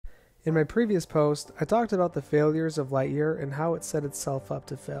In my previous post, I talked about the failures of Lightyear and how it set itself up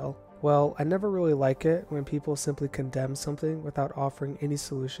to fail. Well, I never really like it when people simply condemn something without offering any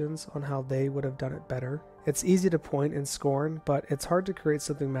solutions on how they would have done it better. It's easy to point and scorn, but it's hard to create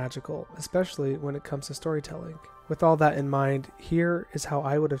something magical, especially when it comes to storytelling. With all that in mind, here is how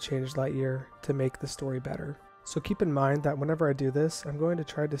I would have changed Lightyear to make the story better. So keep in mind that whenever I do this, I'm going to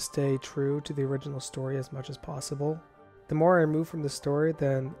try to stay true to the original story as much as possible. The more I remove from the story,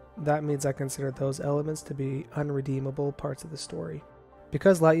 then that means I consider those elements to be unredeemable parts of the story.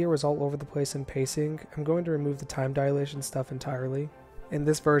 Because Lightyear was all over the place in pacing, I'm going to remove the time dilation stuff entirely. In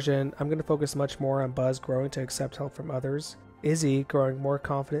this version, I'm going to focus much more on Buzz growing to accept help from others, Izzy growing more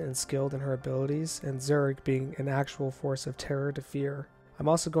confident and skilled in her abilities, and Zurg being an actual force of terror to fear. I'm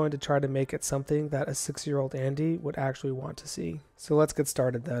also going to try to make it something that a 6-year-old Andy would actually want to see. So let's get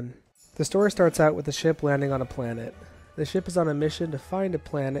started then. The story starts out with the ship landing on a planet. The ship is on a mission to find a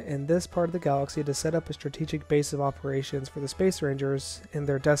planet in this part of the galaxy to set up a strategic base of operations for the Space Rangers in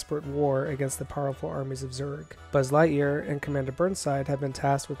their desperate war against the powerful armies of Zurg. Buzz Lightyear and Commander Burnside have been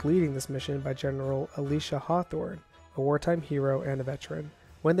tasked with leading this mission by General Alicia Hawthorne, a wartime hero and a veteran.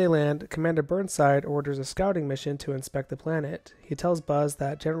 When they land, Commander Burnside orders a scouting mission to inspect the planet. He tells Buzz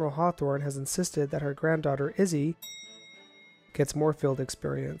that General Hawthorne has insisted that her granddaughter Izzy gets more field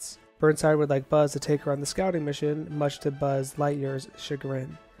experience. Burnside would like Buzz to take her on the scouting mission, much to Buzz Lightyear's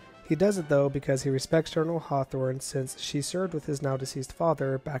chagrin. He does it though because he respects General Hawthorne since she served with his now deceased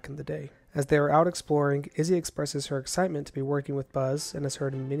father back in the day. As they are out exploring, Izzy expresses her excitement to be working with Buzz and has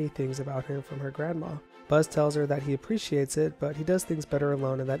heard many things about him from her grandma. Buzz tells her that he appreciates it, but he does things better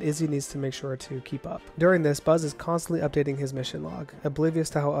alone and that Izzy needs to make sure to keep up. During this, Buzz is constantly updating his mission log, oblivious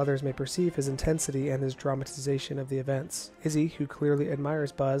to how others may perceive his intensity and his dramatization of the events. Izzy, who clearly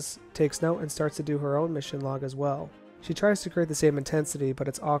admires Buzz, takes note and starts to do her own mission log as well. She tries to create the same intensity, but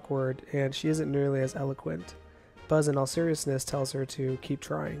it's awkward and she isn't nearly as eloquent. Buzz, in all seriousness, tells her to keep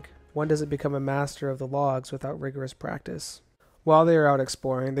trying. One doesn't become a master of the logs without rigorous practice. While they are out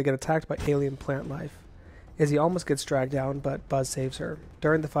exploring, they get attacked by alien plant life. Izzy almost gets dragged down, but Buzz saves her.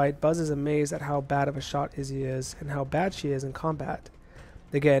 During the fight, Buzz is amazed at how bad of a shot Izzy is and how bad she is in combat.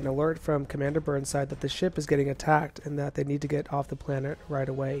 They get an alert from Commander Burnside that the ship is getting attacked and that they need to get off the planet right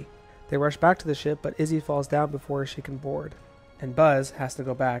away. They rush back to the ship, but Izzy falls down before she can board, and Buzz has to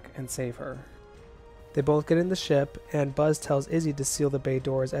go back and save her. They both get in the ship, and Buzz tells Izzy to seal the bay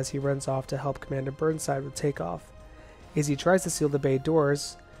doors as he runs off to help Commander Burnside with takeoff. Izzy tries to seal the bay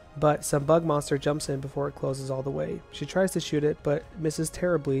doors, but some bug monster jumps in before it closes all the way. She tries to shoot it, but misses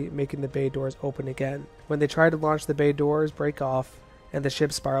terribly, making the bay doors open again. When they try to launch, the bay doors break off, and the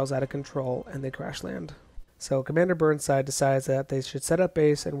ship spirals out of control, and they crash land. So Commander Burnside decides that they should set up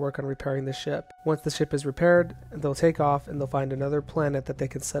base and work on repairing the ship. Once the ship is repaired, they'll take off and they'll find another planet that they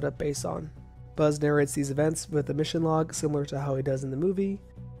can set up base on. Buzz narrates these events with a mission log similar to how he does in the movie,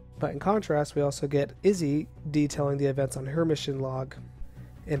 but in contrast we also get Izzy detailing the events on her mission log.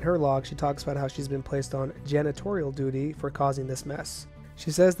 In her log, she talks about how she's been placed on janitorial duty for causing this mess. She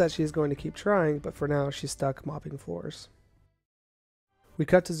says that she's going to keep trying, but for now she's stuck mopping floors. We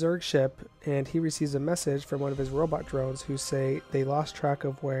cut to Zurg's ship, and he receives a message from one of his robot drones who say they lost track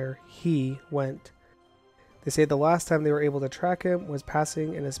of where he went. They say the last time they were able to track him was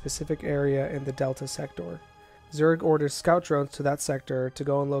passing in a specific area in the Delta sector. Zurg orders scout drones to that sector to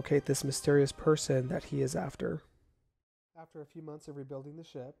go and locate this mysterious person that he is after. After a few months of rebuilding the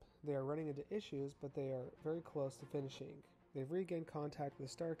ship, they are running into issues, but they are very close to finishing. They've regained contact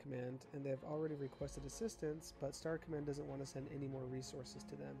with Star Command, and they've already requested assistance, but Star Command doesn't want to send any more resources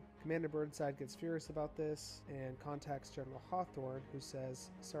to them. Commander Burnside gets furious about this and contacts General Hawthorne, who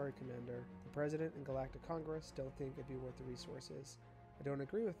says, "Sorry, Commander. The President and Galactic Congress don't think it'd be worth the resources. I don't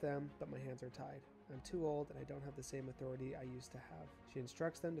agree with them, but my hands are tied. I'm too old and I don't have the same authority I used to have." She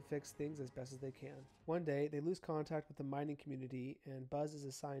instructs them to fix things as best as they can. One day, they lose contact with the mining community and Buzz is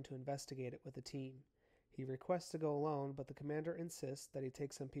assigned to investigate it with a team. He requests to go alone, but the commander insists that he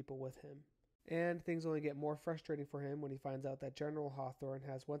take some people with him. And things only get more frustrating for him when he finds out that General Hawthorne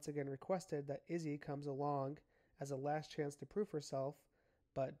has once again requested that Izzy comes along as a last chance to prove herself,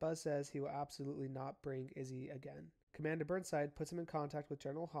 but Buzz says he will absolutely not bring Izzy again. Commander Burnside puts him in contact with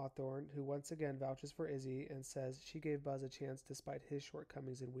General Hawthorne, who once again vouches for Izzy and says she gave Buzz a chance despite his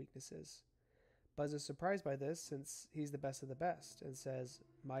shortcomings and weaknesses. Buzz is surprised by this since he's the best of the best and says,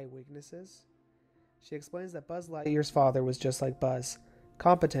 "My weaknesses?" She explains that Buzz Lightyear's father was just like Buzz,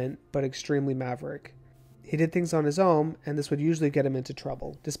 competent but extremely maverick. He did things on his own, and this would usually get him into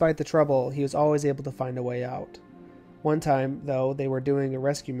trouble. Despite the trouble, he was always able to find a way out. One time, though, they were doing a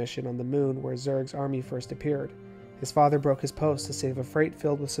rescue mission on the moon where Zurg's army first appeared. His father broke his post to save a freight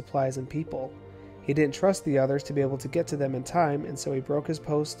filled with supplies and people. He didn't trust the others to be able to get to them in time, and so he broke his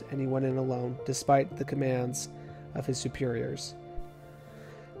post and he went in alone, despite the commands of his superiors.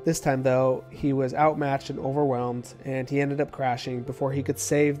 This time, though, he was outmatched and overwhelmed, and he ended up crashing before he could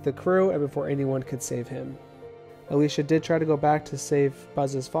save the crew and before anyone could save him. Alicia did try to go back to save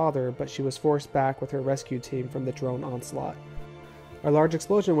Buzz's father, but she was forced back with her rescue team from the drone onslaught. A large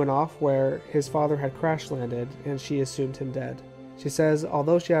explosion went off where his father had crash landed, and she assumed him dead. She says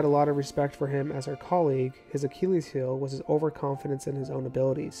although she had a lot of respect for him as her colleague, his Achilles heel was his overconfidence in his own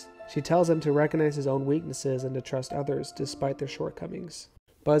abilities. She tells him to recognize his own weaknesses and to trust others despite their shortcomings.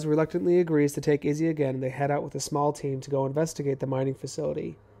 Buzz reluctantly agrees to take Izzy again, and they head out with a small team to go investigate the mining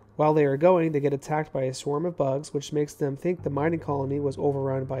facility. While they are going, they get attacked by a swarm of bugs, which makes them think the mining colony was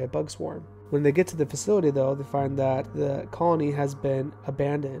overrun by a bug swarm. When they get to the facility, though, they find that the colony has been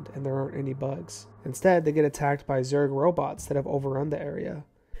abandoned and there aren't any bugs. Instead, they get attacked by Zerg robots that have overrun the area.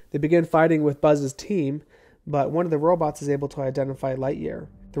 They begin fighting with Buzz's team, but one of the robots is able to identify Lightyear.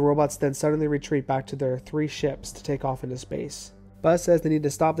 The robots then suddenly retreat back to their 3 ships to take off into space. Buzz says they need to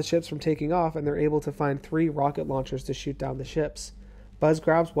stop the ships from taking off, and they're able to find 3 rocket launchers to shoot down the ships. Buzz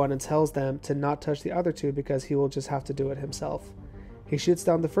grabs one and tells them to not touch the other 2 because he will just have to do it himself. He shoots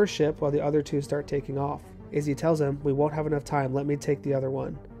down the first ship while the other 2 start taking off. Izzy tells him, "We won't have enough time, let me take the other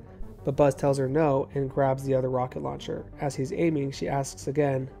one." But Buzz tells her no and grabs the other rocket launcher. As he's aiming, she asks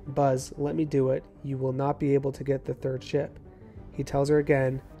again, "Buzz, let me do it. You will not be able to get the 3rd ship." He tells her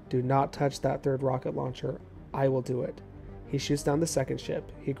again, "Do not touch that 3rd rocket launcher. I will do it." He shoots down the 2nd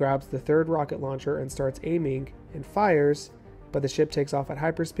ship. He grabs the 3rd rocket launcher and starts aiming and fires, but the ship takes off at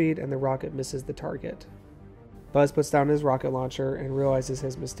hyperspeed and the rocket misses the target. Buzz puts down his rocket launcher and realizes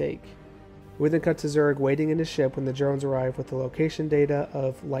his mistake. We then cut to Zerg waiting in his ship when the drones arrive with the location data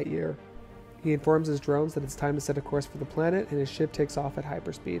of Lightyear. He informs his drones that it's time to set a course for the planet, and his ship takes off at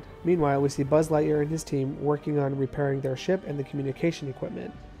hyperspeed. Meanwhile, we see Buzz Lightyear and his team working on repairing their ship and the communication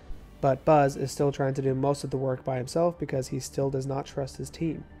equipment. But Buzz is still trying to do most of the work by himself because he still does not trust his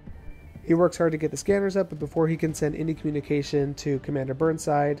team. He works hard to get the scanners up, but before he can send any communication to Commander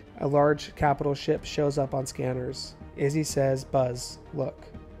Burnside, a large capital ship shows up on scanners. Izzy says, "Buzz, look."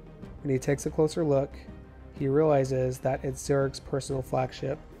 When he takes a closer look, he realizes that it's Zerg's personal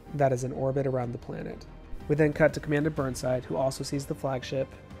flagship that is in orbit around the planet. We then cut to Commander Burnside, who also sees the flagship,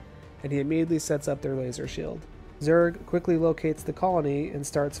 and he immediately sets up their laser shield. Zerg quickly locates the colony and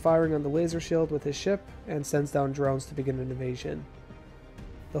starts firing on the laser shield with his ship and sends down drones to begin an invasion.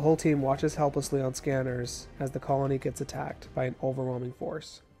 The whole team watches helplessly on scanners as the colony gets attacked by an overwhelming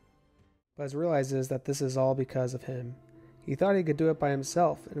force. Buzz realizes that this is all because of him. He thought he could do it by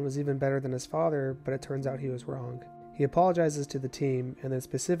himself and was even better than his father, but it turns out he was wrong. He apologizes to the team and then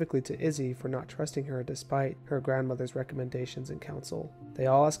specifically to Izzy for not trusting her despite her grandmother's recommendations and counsel. They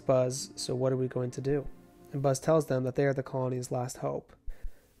all ask Buzz, "So what are we going to do?" And Buzz tells them that they are the colony's last hope.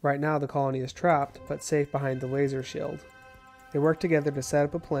 Right now the colony is trapped, but safe behind the laser shield. They work together to set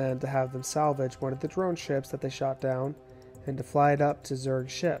up a plan to have them salvage one of the drone ships that they shot down and to fly it up to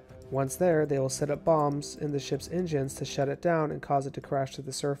Zerg's ship. Once there, they will set up bombs in the ship's engines to shut it down and cause it to crash to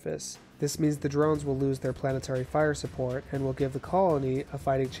the surface. This means the drones will lose their planetary fire support and will give the colony a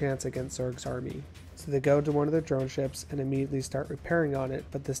fighting chance against Zerg's army. So they go to one of their drone ships and immediately start repairing on it,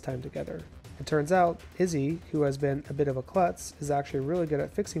 but this time together. It turns out Izzy, who has been a bit of a klutz, is actually really good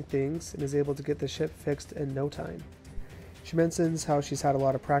at fixing things and is able to get the ship fixed in no time. She mentions how she's had a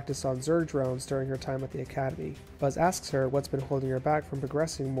lot of practice on Zerg drones during her time at the academy. Buzz asks her what's been holding her back from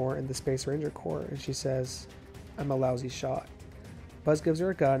progressing more in the Space Ranger Corps, and she says, "I'm a lousy shot." Buzz gives her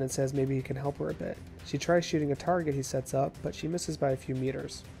a gun and says maybe he can help her a bit. She tries shooting a target he sets up, but she misses by a few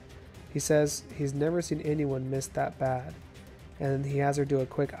meters. He says he's never seen anyone miss that bad, and he has her do a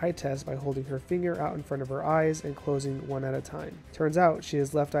quick eye test by holding her finger out in front of her eyes and closing one at a time. Turns out she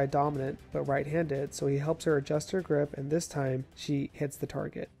is left eye dominant but right-handed, so he helps her adjust her grip, and this time she hits the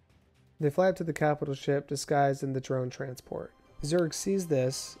target. They fly up to the capital ship disguised in the drone transport. Zerg sees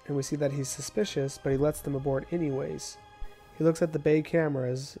this, and we see that he's suspicious, but he lets them aboard anyways. He looks at the bay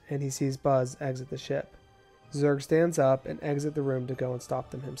cameras and he sees Buzz exit the ship. Zerg stands up and exits the room to go and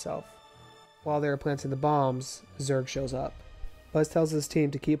stop them himself. While they are planting the bombs, Zerg shows up. Buzz tells his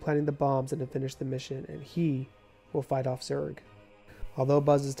team to keep planting the bombs and to finish the mission, and he will fight off Zerg. Although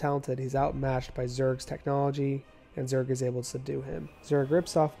Buzz is talented, he's outmatched by Zerg's technology, and Zerg is able to subdue him. Zerg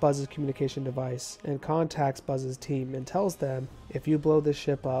rips off Buzz's communication device and contacts Buzz's team and tells them, "If you blow this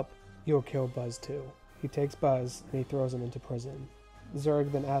ship up, you'll kill Buzz too." He takes Buzz and he throws him into prison.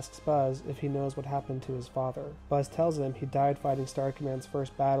 Zerg then asks Buzz if he knows what happened to his father. Buzz tells him he died fighting Star Command's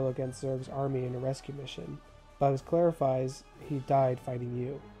first battle against Zerg's army in a rescue mission. Buzz clarifies he died fighting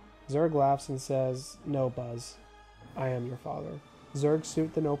you. Zurg laughs and says, "No, Buzz. I am your father." Zurg's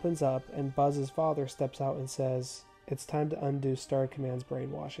suit then opens up, and Buzz's father steps out and says, "It's time to undo Star Command's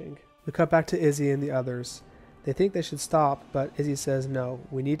brainwashing." We cut back to Izzy and the others. They think they should stop, but Izzy says no,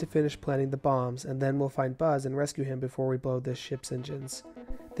 we need to finish planting the bombs, and then we'll find Buzz and rescue him before we blow this ship's engines.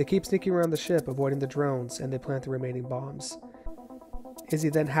 They keep sneaking around the ship, avoiding the drones, and they plant the remaining bombs. Izzy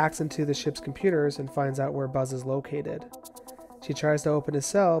then hacks into the ship's computers and finds out where Buzz is located. She tries to open his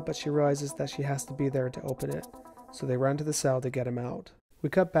cell, but she realizes that she has to be there to open it, so they run to the cell to get him out. We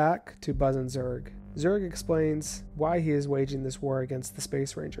cut back to Buzz and Zurg. Zurg explains why he is waging this war against the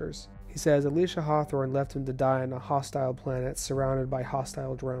Space Rangers. He says Alicia Hawthorne left him to die on a hostile planet surrounded by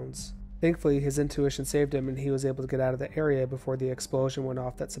hostile drones. Thankfully, his intuition saved him and he was able to get out of the area before the explosion went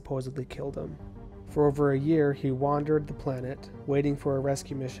off that supposedly killed him. For over a year, he wandered the planet, waiting for a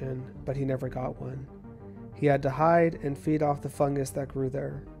rescue mission, but he never got one. He had to hide and feed off the fungus that grew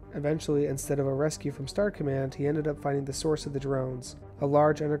there. Eventually, instead of a rescue from Star Command, he ended up finding the source of the drones, a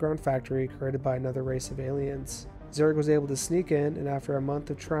large underground factory created by another race of aliens. Zurg was able to sneak in, and after a month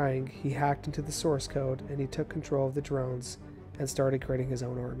of trying, he hacked into the source code and he took control of the drones and started creating his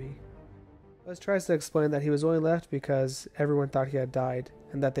own army. Buzz tries to explain that he was only left because everyone thought he had died,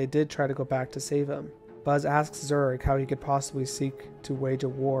 and that they did try to go back to save him. Buzz asks Zurg how he could possibly seek to wage a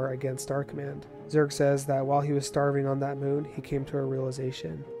war against Star Command. Zurg says that while he was starving on that moon, he came to a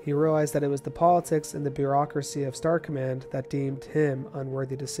realization. He realized that it was the politics and the bureaucracy of Star Command that deemed him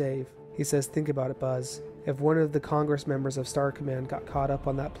unworthy to save. He says, "Think about it, Buzz. If one of the Congress members of Star Command got caught up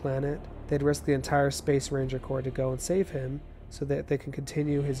on that planet, they'd risk the entire Space Ranger Corps to go and save him so that they can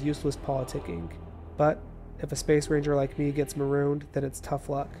continue his useless politicking. But if a Space Ranger like me gets marooned, then it's tough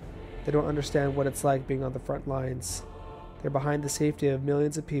luck. They don't understand what it's like being on the front lines. They're behind the safety of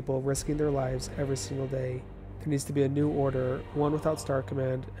millions of people risking their lives every single day. There needs to be a new order, one without Star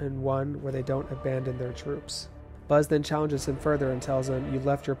Command, and one where they don't abandon their troops." Buzz then challenges him further and tells him, "You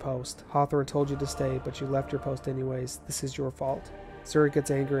left your post. Hawthorne told you to stay, but you left your post anyways. This is your fault." Zurg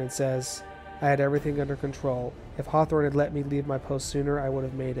gets angry and says, "I had everything under control. If Hawthorne had let me leave my post sooner, I would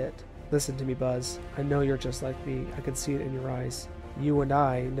have made it. Listen to me, Buzz. I know you're just like me. I can see it in your eyes. You and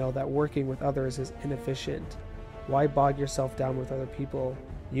I know that working with others is inefficient. Why bog yourself down with other people?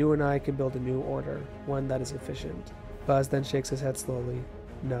 You and I can build a new order, one that is efficient." Buzz then shakes his head slowly.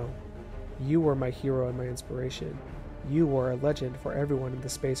 "No. You were my hero and my inspiration. You were a legend for everyone in the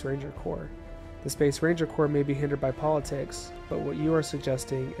Space Ranger Corps. The Space Ranger Corps may be hindered by politics, but what you are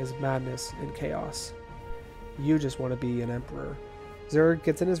suggesting is madness and chaos. You just want to be an emperor." Zurg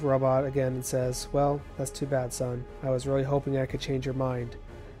gets in his robot again and says, "Well, that's too bad, son. I was really hoping I could change your mind.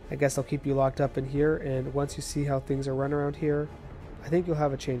 I guess I'll keep you locked up in here, and once you see how things are run around here, I think you'll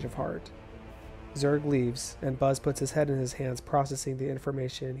have a change of heart." Zurg leaves, and Buzz puts his head in his hands processing the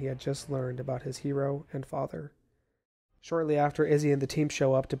information he had just learned about his hero and father. Shortly after, Izzy and the team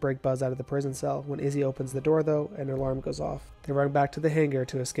show up to break Buzz out of the prison cell. When Izzy opens the door, though, an alarm goes off. They run back to the hangar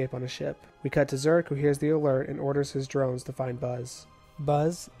to escape on a ship. We cut to Zurg, who hears the alert and orders his drones to find Buzz.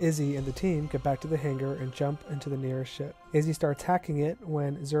 Buzz, Izzy, and the team get back to the hangar and jump into the nearest ship. Izzy starts hacking it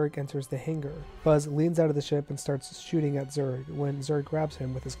when Zurg enters the hangar. Buzz leans out of the ship and starts shooting at Zurg when Zurg grabs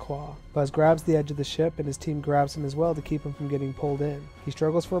him with his claw. Buzz grabs the edge of the ship and his team grabs him as well to keep him from getting pulled in. He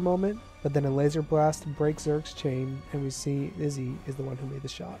struggles for a moment, but then a laser blast breaks Zurg's chain and we see Izzy is the one who made the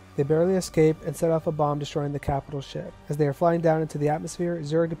shot. They barely escape and set off a bomb destroying the capital ship. As they are flying down into the atmosphere,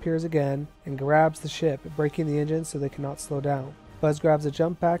 Zurg appears again and grabs the ship, breaking the engine so they cannot slow down. Buzz grabs a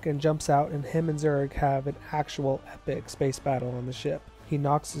jump pack and jumps out, and him and Zurg have an actual epic space battle on the ship. He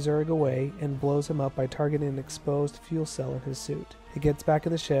knocks Zurg away and blows him up by targeting an exposed fuel cell in his suit. He gets back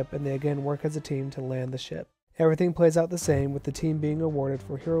in the ship and they again work as a team to land the ship. Everything plays out the same, with the team being awarded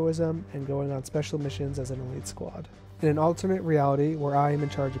for heroism and going on special missions as an elite squad. In an alternate reality where I am in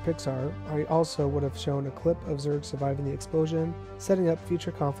charge of Pixar, I also would have shown a clip of Zurg surviving the explosion, setting up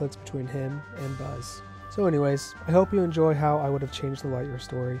future conflicts between him and Buzz. So anyways, I hope you enjoy how I would have changed the Lightyear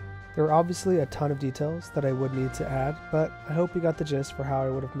story. There are obviously a ton of details that I would need to add, but I hope you got the gist for how I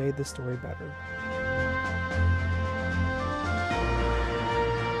would have made this story better.